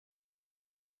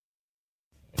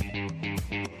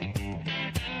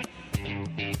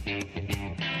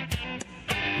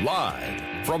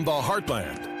Live from the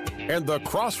heartland and the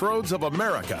crossroads of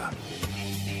America,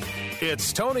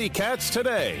 it's Tony Katz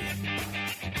Today.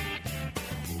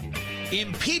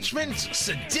 Impeachment,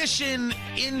 sedition,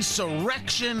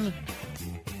 insurrection.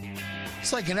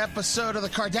 It's like an episode of the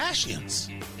Kardashians.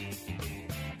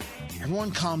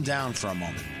 Everyone calm down for a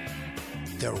moment.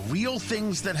 There are real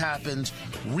things that happened,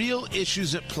 real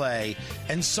issues at play,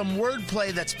 and some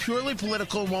wordplay that's purely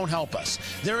political won't help us.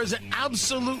 There is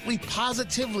absolutely,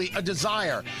 positively a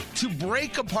desire to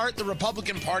break apart the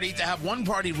Republican Party, to have one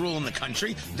party rule in the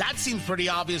country. That seems pretty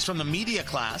obvious from the media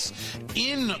class,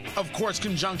 in, of course,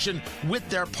 conjunction with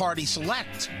their party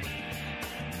select.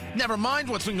 Never mind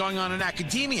what's been going on in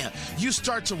academia. You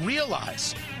start to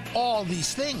realize all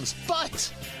these things,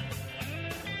 but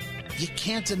you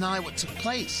can't deny what took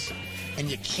place.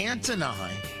 And you can't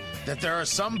deny that there are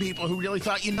some people who really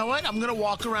thought, you know what, I'm going to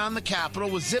walk around the Capitol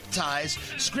with zip ties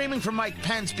screaming for Mike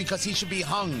Pence because he should be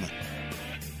hung.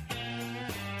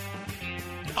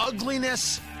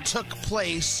 Ugliness took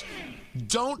place.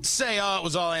 Don't say, oh, it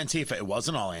was all Antifa. It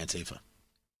wasn't all Antifa.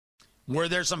 Were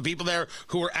there some people there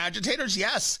who were agitators?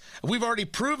 Yes. We've already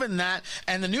proven that,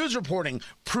 and the news reporting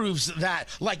proves that,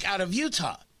 like out of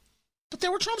Utah. But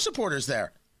there were Trump supporters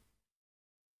there.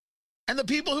 And the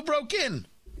people who broke in,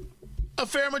 a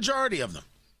fair majority of them.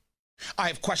 I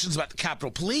have questions about the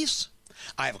Capitol Police.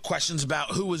 I have questions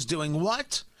about who was doing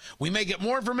what. We may get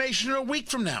more information in a week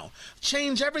from now.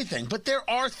 Change everything. But there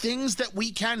are things that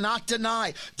we cannot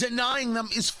deny. Denying them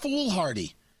is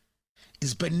foolhardy,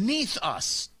 is beneath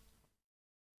us.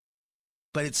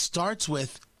 But it starts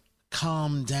with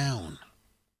calm down.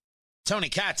 Tony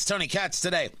Katz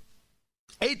today.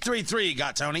 833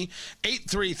 got Tony.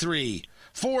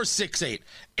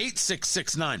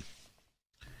 833-468-8669.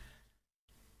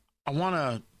 I want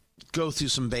to go through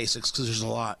some basics because there's a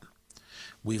lot.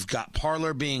 We've got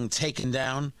Parler being taken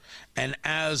down, and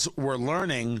as we're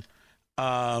learning,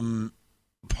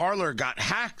 Parler got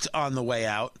hacked on the way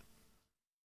out,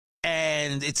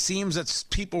 and it seems that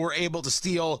people were able to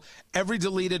steal every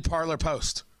deleted Parler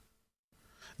post.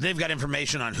 They've got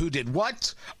information on who did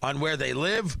what, on where they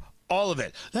live, all of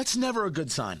it. That's never a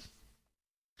good sign.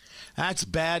 That's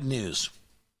bad news.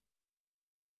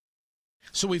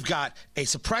 So we've got a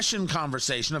suppression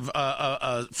conversation, of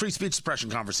a free speech suppression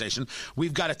conversation.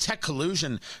 We've got a tech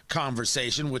collusion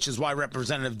conversation, which is why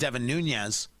Representative Devin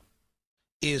Nunes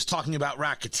is talking about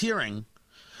racketeering.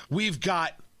 We've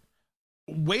got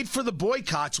wait for the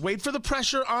boycotts, wait for the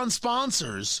pressure on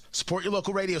sponsors, support your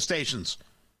local radio stations.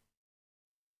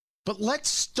 But let's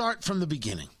start from the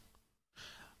beginning.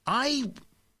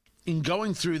 In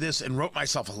going through this and wrote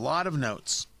myself a lot of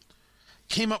notes,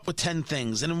 came up with 10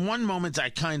 things. And in one moment, I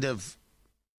kind of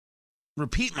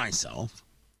repeat myself.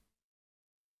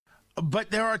 But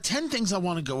there are 10 things I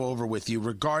want to go over with you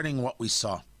regarding what we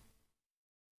saw.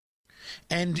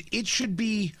 And it should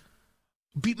be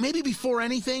maybe before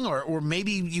anything, or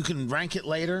maybe you can rank it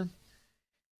later.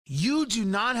 You do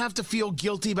not have to feel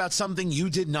guilty about something you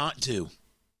did not do.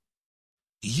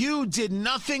 You did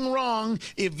nothing wrong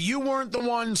if you weren't the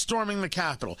one storming the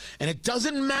Capitol. And it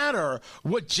doesn't matter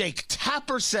what Jake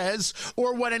Tapper says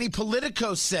or what any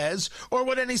Politico says or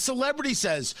what any celebrity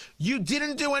says. You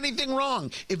didn't do anything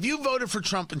wrong. If you voted for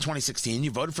Trump in 2016, you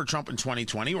voted for Trump in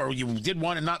 2020, or you did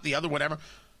one and not the other, whatever,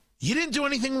 you didn't do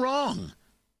anything wrong.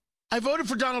 I voted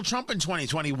for Donald Trump in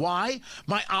 2020. Why?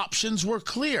 My options were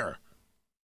clear.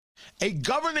 A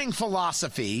governing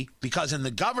philosophy, because in the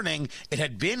governing, it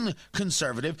had been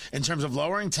conservative in terms of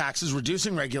lowering taxes,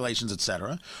 reducing regulations,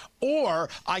 etc. Or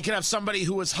I could have somebody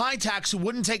who was high tax who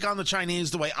wouldn't take on the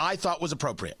Chinese the way I thought was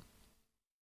appropriate.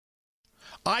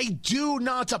 I do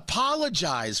not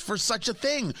apologize for such a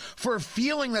thing, for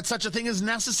feeling that such a thing is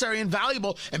necessary and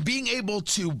valuable and being able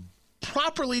to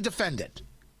properly defend it.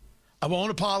 I won't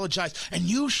apologize, and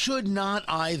you should not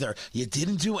either. You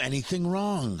didn't do anything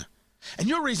wrong. And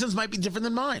your reasons might be different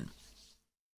than mine.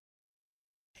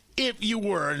 If you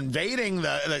were invading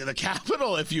the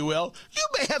Capitol, if you will, you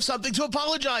may have something to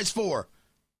apologize for.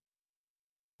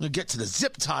 We'll get to the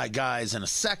zip tie guys in a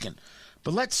second,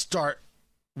 but let's start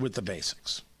with the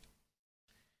basics.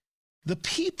 The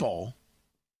people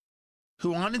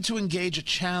who wanted to engage a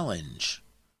challenge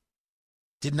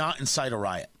did not incite a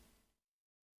riot.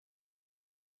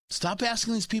 Stop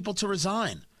asking these people to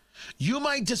resign. You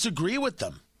might disagree with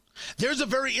them. There's a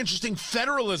very interesting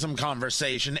federalism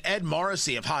conversation. Ed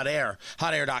Morrissey of Hot Air,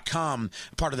 hotair.com,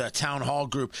 part of the town hall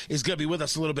group, is going to be with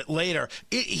us a little bit later.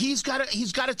 He's got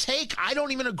a take. I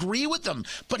don't even agree with them,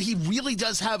 but he really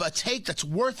does have a take that's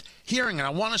worth hearing, and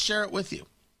I want to share it with you.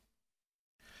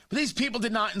 But these people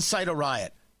did not incite a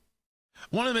riot.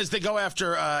 One of them is they go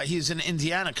after, he's in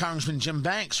Indiana, Congressman Jim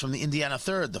Banks from the Indiana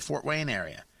 3rd, the Fort Wayne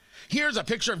area. Here's a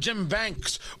picture of Jim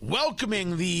Banks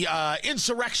welcoming the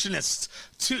insurrectionists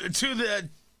to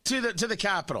the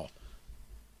Capitol.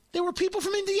 They were people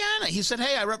from Indiana. He said,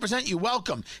 "Hey, I represent you.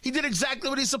 Welcome." He did exactly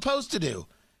what he's supposed to do.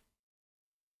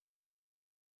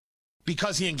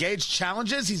 Because he engaged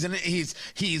challenges,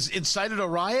 he's incited a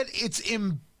riot. It's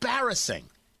embarrassing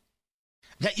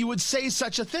that you would say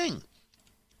such a thing.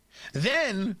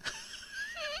 Then,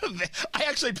 I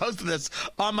actually posted this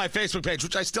on my Facebook page,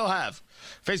 which I still have,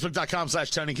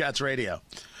 facebook.com/TonyKatzRadio.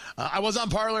 I was on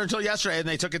Parler until yesterday, and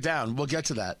they took it down. We'll get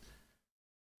to that.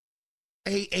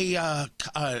 A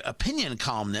opinion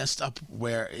columnist up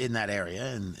where in that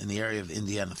area, in the area of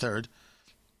Indiana 3rd,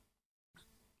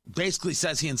 basically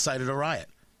says he incited a riot.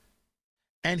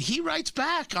 And he writes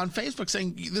back on Facebook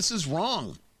saying, "This is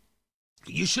wrong.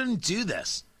 You shouldn't do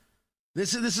this.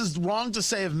 This is wrong to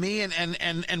say of me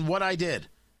and what I did."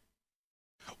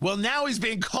 Well, now he's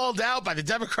being called out by the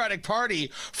Democratic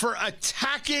Party for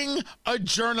attacking a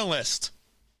journalist.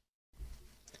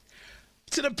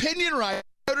 It's an opinion riot.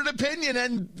 An opinion,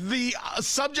 and the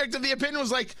subject of the opinion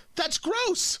was like, "That's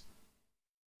gross.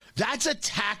 That's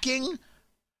attacking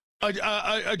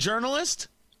a journalist."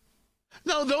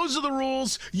 No, those are the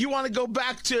rules you want to go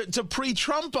back to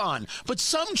pre-Trump on. But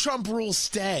some Trump rules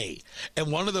stay.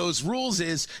 And one of those rules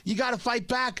is you got to fight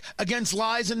back against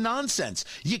lies and nonsense.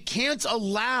 You cannot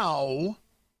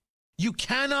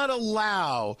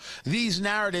allow these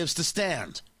narratives to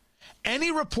stand.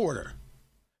 Any reporter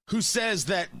who says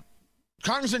that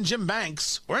Congressman Jim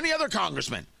Banks or any other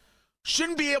congressman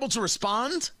shouldn't be able to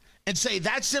respond and say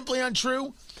that's simply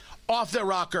untrue, off their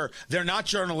rocker. They're not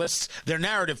journalists. They're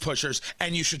narrative pushers,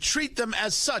 and you should treat them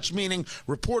as such, meaning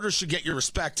reporters should get your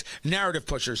respect. Narrative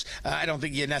pushers, I don't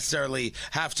think you necessarily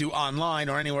have to online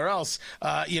or anywhere else,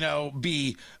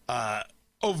 be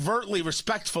overtly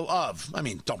respectful of. I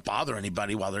mean, don't bother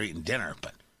anybody while they're eating dinner,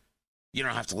 but you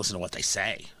don't have to listen to what they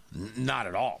say. Not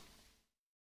at all.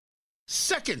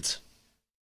 Second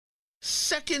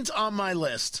on my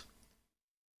list.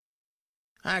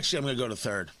 Actually, I'm going to go to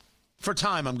third. For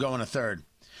time, I'm going to third,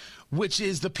 which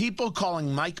is the people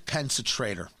calling Mike Pence a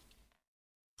traitor.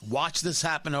 Watch this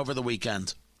happen over the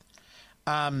weekend.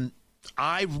 If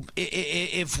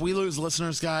we lose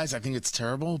listeners, guys, I think it's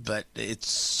terrible, but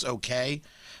it's okay.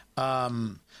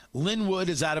 Lin Wood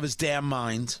is out of his damn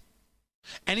mind.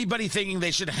 Anybody thinking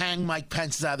they should hang Mike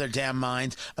Pence is out of their damn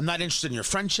mind. I'm not interested in your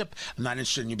friendship. I'm not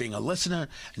interested in you being a listener.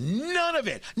 None of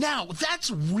it. Now,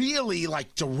 that's really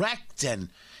like direct and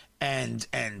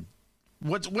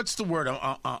what's the word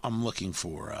I'm looking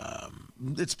for?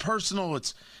 It's personal.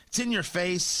 It's in your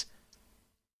face.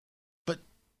 But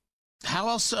how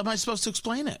else am I supposed to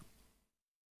explain it?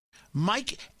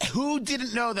 Mike, who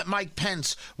didn't know that Mike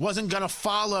Pence wasn't going to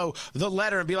follow the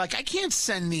letter and be like, I can't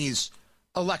send these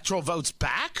electoral votes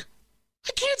back.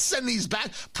 I can't send these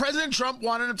back. President Trump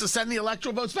wanted him to send the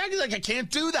electoral votes back. He's like, I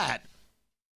can't do that.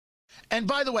 And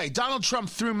by the way, Donald Trump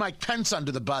threw Mike Pence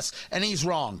under the bus, and he's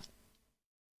wrong.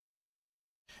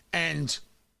 And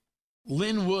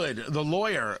Lin Wood, the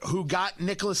lawyer who got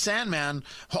Nicholas Sandmann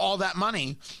all that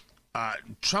money,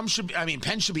 Pence should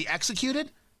be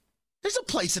executed. There's a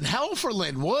place in hell for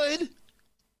Lin Wood.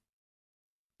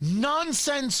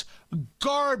 Nonsense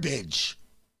garbage.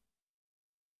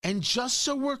 And just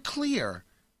so we're clear,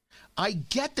 I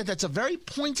get that that's a very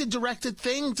pointed, directed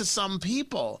thing to some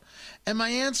people. And my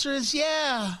answer is,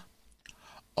 yeah.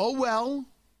 Oh, well.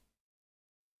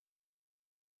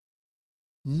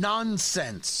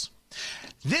 Nonsense.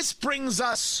 This brings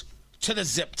us to the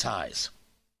zip ties.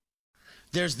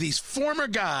 There's this former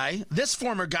guy,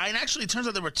 and actually it turns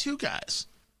out there were two guys.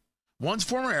 One's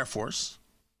former Air Force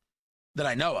that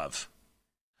I know of,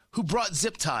 who brought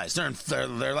zip ties.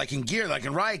 They're like in gear, like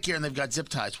in riot gear, and they've got zip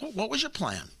ties. What was your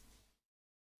plan?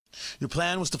 Your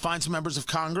plan was to find some members of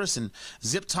Congress and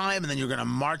zip tie them, and then you're going to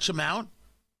march them out?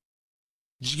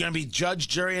 You're going to be judge,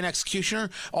 jury, and executioner?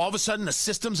 All of a sudden, the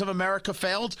systems of America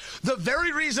failed? The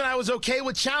very reason I was okay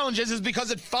with challenges is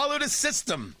because it followed a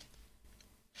system.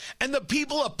 And the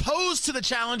people opposed to the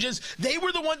challenges, they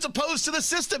were the ones opposed to the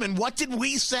system. And what did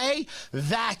we say?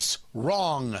 That's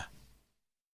wrong.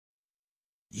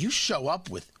 You show up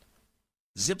with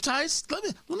zip ties?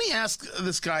 Let me ask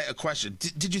this guy a question.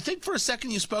 Did you think for a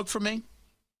second you spoke for me?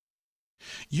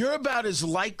 You're about as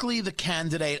likely the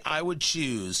candidate I would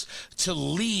choose to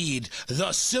lead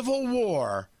the Civil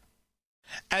War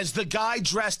as the guy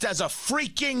dressed as a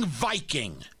freaking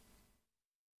Viking.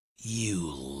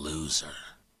 You loser.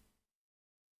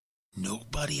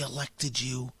 Nobody elected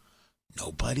you.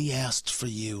 Nobody asked for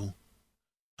you.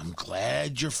 I'm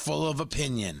glad you're full of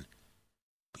opinion.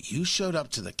 But you showed up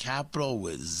to the Capitol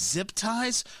with zip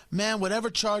ties? Man, whatever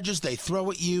charges they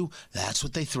throw at you, that's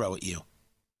what they throw at you.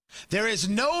 There is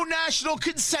no national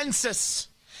consensus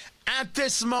at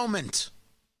this moment.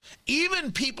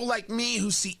 Even people like me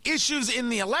who see issues in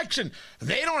the election,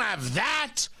 they don't have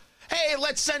that. Hey,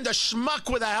 let's send a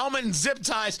schmuck with a helmet and zip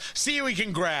ties, see who we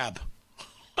can grab.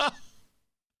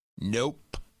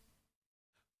 Nope.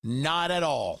 Not at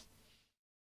all.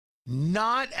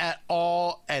 Not at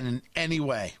all and in any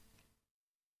way.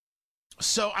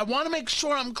 So I want to make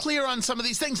sure I'm clear on some of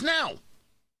these things now.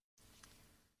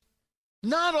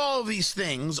 Not all of these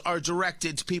things are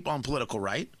directed to people on political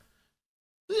right.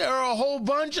 There are a whole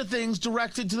bunch of things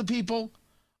directed to the people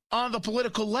on the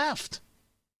political left.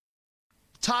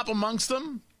 Top amongst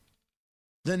them,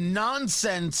 the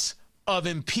nonsense of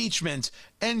impeachment.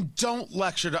 And don't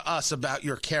lecture to us about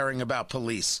your caring about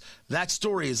police. That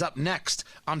story is up next.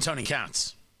 I'm Tony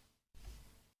Katz.